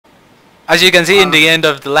As you can see in the end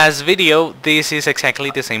of the last video, this is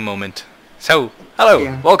exactly the same moment. So, hello,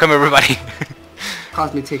 Yeah. welcome everybody.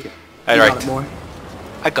 Cosmic ticket. Alright. Got it, boy.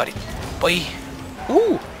 I got it, boy.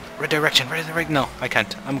 Ooh, redirection. No, I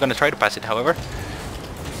can't. I'm gonna try to pass it, however.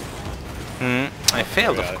 I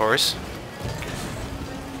failed, of course.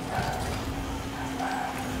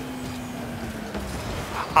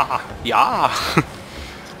 Ah, yeah.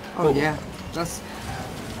 Oh yeah, that's.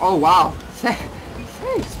 Oh wow.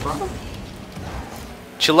 Thanks, bro.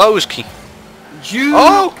 Chilowski. Juke.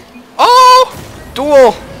 Oh! Oh!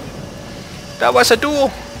 Duel! That was a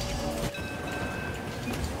duel!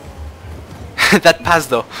 That pass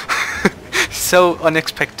though. So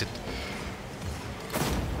unexpected.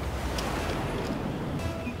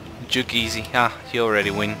 Juke easy. Ah, you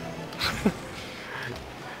already win.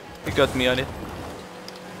 You got me on it.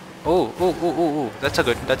 Oh, that's a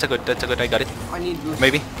good, I got it. I need boost.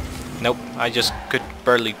 Maybe? Nope, I just could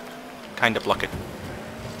barely kinda block it.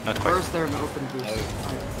 Not quite. Where's their open boost?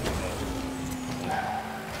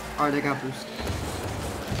 Alright, I got boost.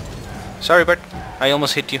 Sorry, Bert. I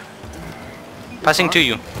almost hit you. Passing to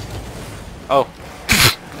you. Oh.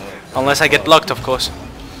 Unless I get blocked, of course.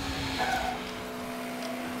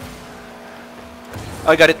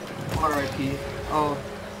 I got it. R.I.P. Oh,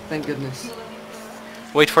 thank goodness.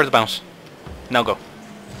 Wait for the bounce. Now go.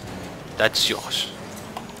 That's yours.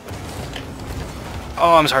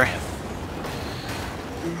 Oh, I'm sorry.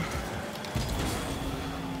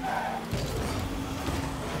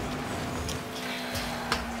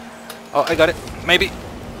 Oh, I got it. Maybe.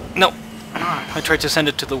 No. I tried to send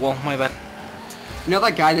it to the wall. My bad. You know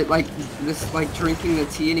that guy that like drinking the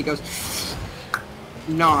tea and he goes,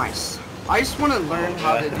 nice. I just want to learn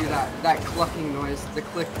how to do that clucking noise, the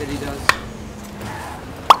click that he does.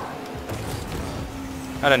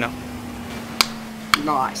 I don't know.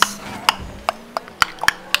 Nice.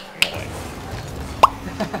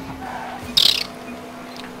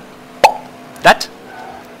 That?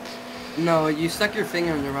 No, you stuck your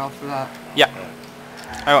finger in your mouth for that. Yeah.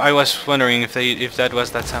 I was wondering if that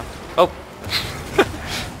was that sound. Oh.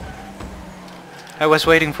 I was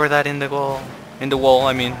waiting for that in the wall. In the wall,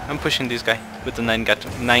 I mean. I'm pushing this guy with the 9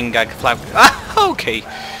 gag flap. Ah, okay.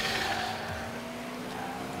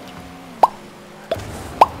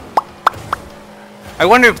 I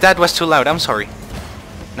wonder if that was too loud. I'm sorry.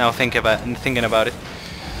 Now thinking about it.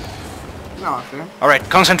 No, fair. All right,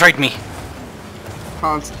 concentrate me.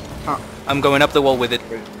 Huh. I'm going up the wall with it.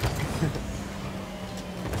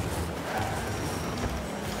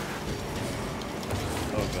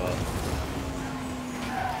 Oh god.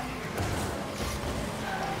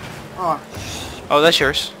 Oh, Oh, that's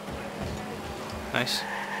yours. Nice.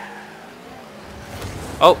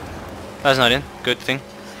 Oh, that's not in. Good thing.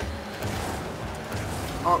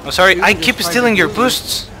 Oh, sorry, you I just keep tried to stealing your do it.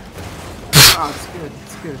 boosts. Oh, it's good.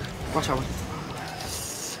 It's good. Watch out.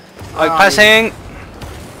 I'm passing.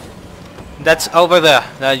 That's over there.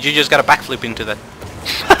 You just got a backflip into that.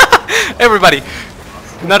 Everybody.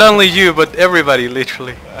 Not only you, but everybody,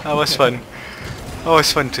 literally. That was fun. That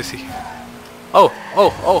was fun to see. Oh.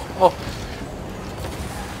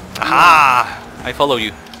 Aha! I follow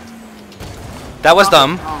you. That was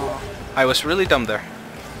dumb. Oh, I was really dumb there.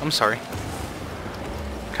 I'm sorry.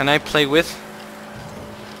 Can I play with?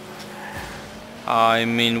 I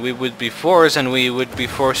mean, we would be forced, and we would be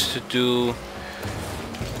forced to do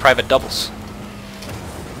private doubles.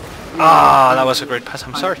 Ah, that was a great pass.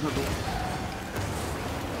 I'm sorry.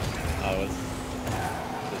 I was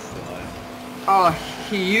just alive. Oh,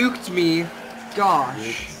 he uked me.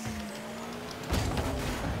 Gosh.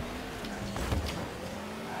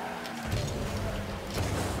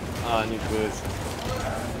 Ah, new boost.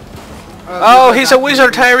 Oh, he's a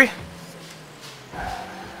wizard, Harry.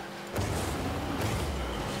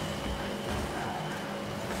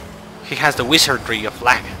 He has the wizardry of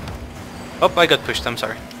lag. Oh, I got pushed. I'm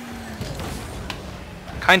sorry.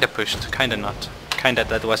 Kinda pushed, kinda not. Kinda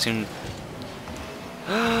that was in.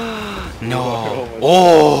 No.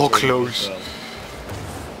 Oh, close.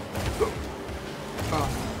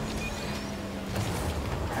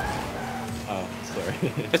 Oh, sorry.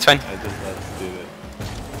 It's fine. I just had to do it.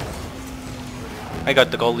 I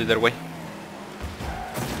got the goal either way.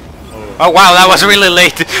 Oh, Oh wow, that was really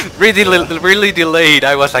late. Really delayed.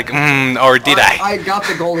 I was like, or did I? I got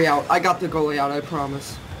the goalie out. I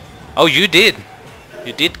promise. Oh, you did.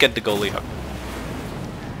 You did get the goalie up.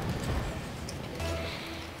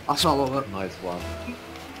 I'll follow up. nice one.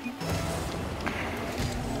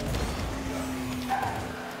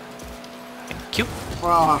 Thank you.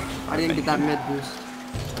 Wow, I didn't get that mid boost.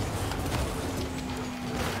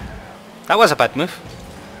 That was a bad move.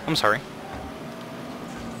 I'm sorry.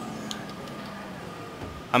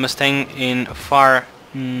 I'm staying in far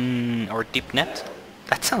or deep net.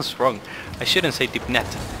 That sounds wrong. I shouldn't say deep net.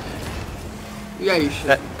 Yeah, you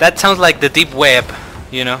should. That sounds like the deep web,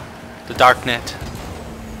 you know, the dark net.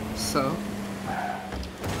 So.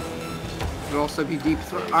 Could also be deep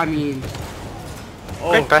I mean.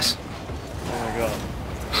 Oh. Great pass. Oh my god.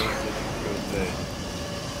 That was such a good day.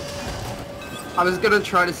 I was gonna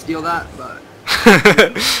try to steal that, but.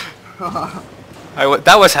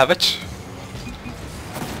 That was savage.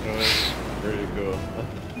 It was really cool.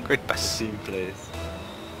 Great pass. Team plays.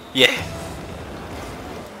 Yeah.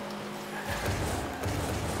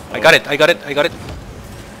 I got it.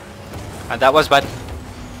 And that was bad.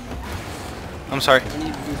 I'm sorry. I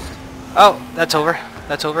need boost. Oh, that's over.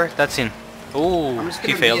 That's in. Ooh, I'm just he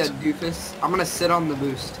gonna failed. be a doofus. I'm gonna sit on the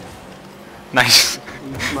boost. Nice.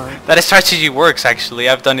 Smart. That strategy works actually.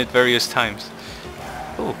 I've done it various times.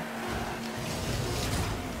 Ooh.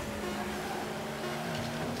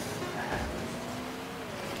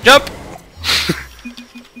 Jump!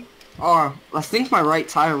 Oh, I think my right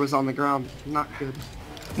tire was on the ground. Not good.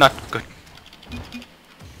 Not good.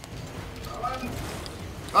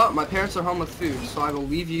 Oh, my parents are home with food, so I will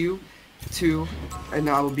leave you two, and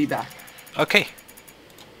I will be back. Okay.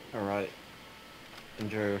 Alright.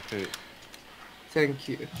 Enjoy your food. Thank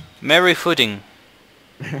you. Merry footing.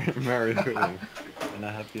 Merry pudding. And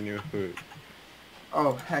a happy new food.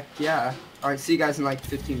 Oh, heck yeah. Alright, see you guys in like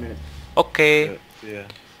 15 minutes. Okay. Yeah.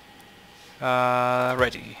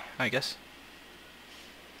 Ready, I guess.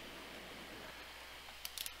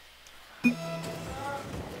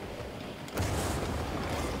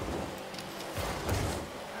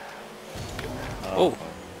 Oh.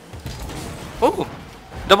 Oh.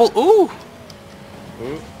 Double. Ooh.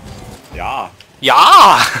 Ooh. Yeah.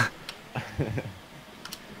 Yeah.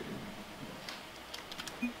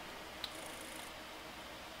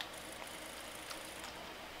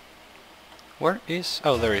 Where is?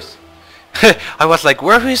 Oh, there is. I was like,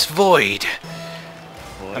 where is Void?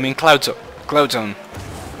 What? I mean, Cloud Zone.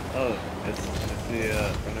 Oh, it's the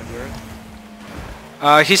friend of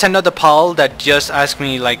yours? He's another pal that just asked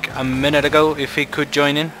me like a minute ago if he could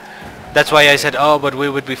join in. That's why I said, oh, but we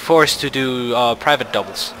would be forced to do private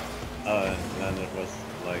doubles. Oh, and then it was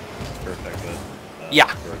like perfect.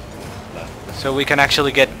 Yeah. Left. So we can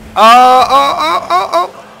actually get our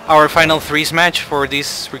final threes match for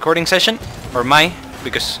this recording session, or my,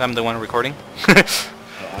 because I'm the one recording. Oh,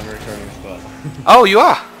 I'm recording as well. Oh, you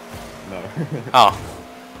are. No. Oh,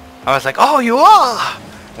 I was like, oh, you are.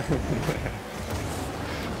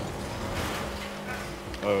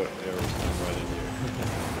 Oh, I'm right in here.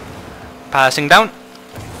 Passing down.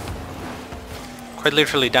 Quite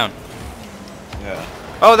literally down. Yeah,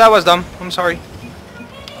 Oh, that was dumb. I'm sorry.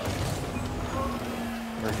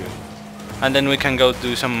 we're good. And then we can go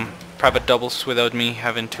do some private doubles without me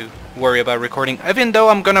having to worry about recording. Even though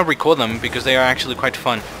I'm gonna record them because they are actually quite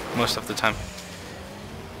fun most of the time.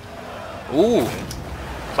 Ooh,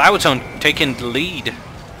 Cloud Zone taking the lead.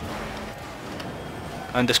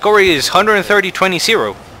 And the score is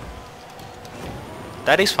 130-20-0.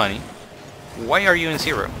 That is funny. Why are you in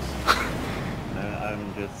zero?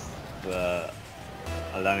 I'm just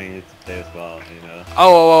allowing you to play as well, you know.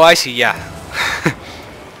 Oh, I see, yeah.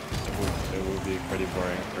 It would be pretty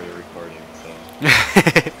boring for your recording, so.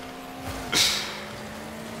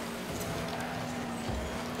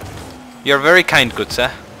 You're very kind, good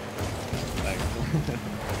sir. Thanks.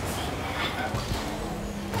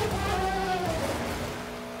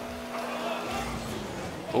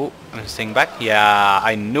 Oh, I'm staying back. Yeah,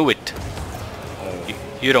 I knew it. Oh,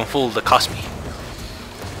 You don't fool the Cosme.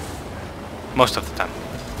 Most of the time.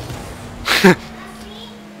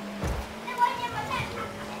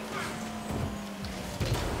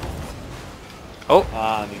 Oh,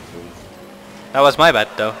 I need food. that was my bad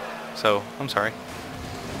though. So, I'm sorry.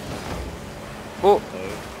 Oh,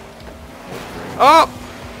 Oh. oh!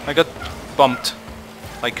 I got bumped.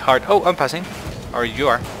 Like hard. Oh, I'm passing. Or you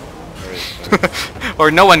are. Alright,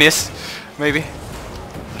 Or no one is. Maybe.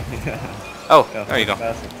 Oh, yeah, there you go.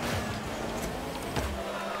 pass it.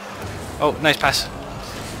 Oh, nice pass.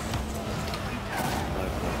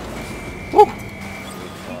 Nice. Woo! Good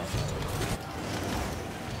pass.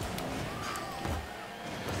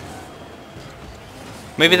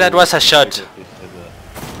 Maybe that was a shot. Take it to the-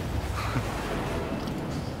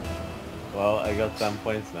 Well, I got 10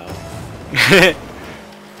 points now.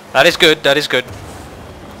 That is good, that is good.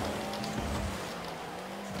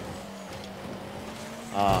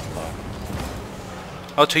 Ah,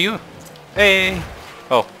 fuck. Oh, to you. Hey!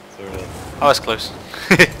 Oh, Sort of. I was close.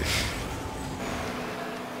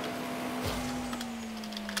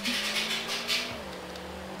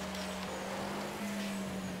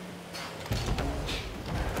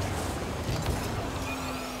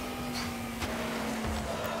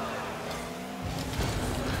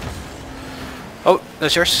 Oh,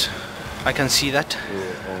 that's yours. I can see that.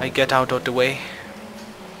 I get out of the way.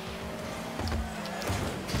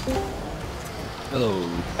 Hello.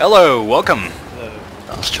 Hello, welcome.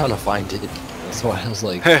 I was trying to find it. That's why I was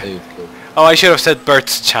like, hey, Oh, I should have said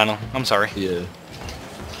Bert's channel. I'm sorry. yeah.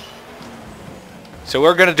 So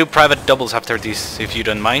we're gonna do private doubles after this, if you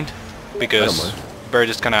don't mind, because I don't mind. Bert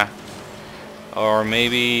is gonna, or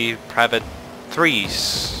maybe private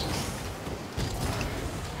threes.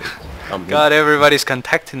 I'm good. God, everybody's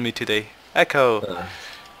contacting me today. Echo. Uh,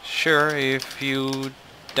 Sure, if you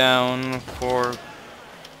down for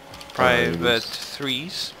private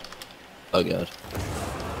threes. oh god.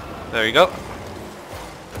 There you go.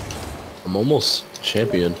 I'm almost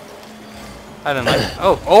champion. I don't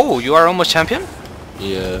know. Oh, you are almost champion?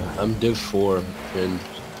 Yeah, I'm Div 4 in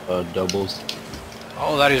doubles.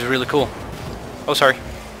 Oh, that is really cool. Oh, sorry.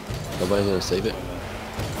 Nobody's gonna save it.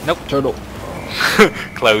 Nope. Turtle.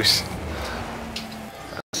 Close.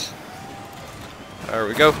 There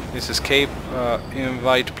we go. This is Cape.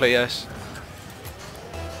 Invite players.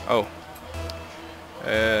 Oh.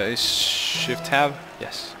 Is Shift Tab?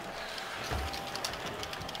 Yes.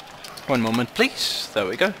 One moment, please. There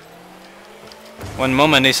we go. 1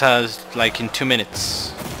 moment is like in 2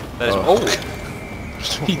 minutes. That is. Oh.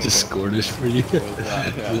 He just scored it for you.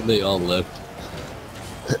 Then they all left.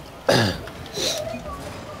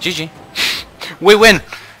 GG. We win.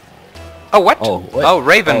 Oh, what? Oh, what? Oh,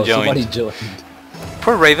 Raven oh, joined. Somebody joined.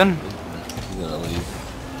 Poor Raven. He's gonna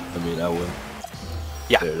leave. I mean, I would.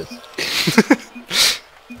 Yeah. There it is.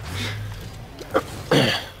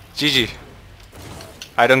 GG.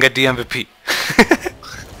 I don't get the MVP.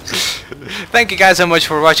 Thank you guys so much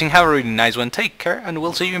for watching. Have a really nice one. Take care, and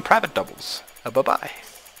we'll see you in private doubles. Bye-bye.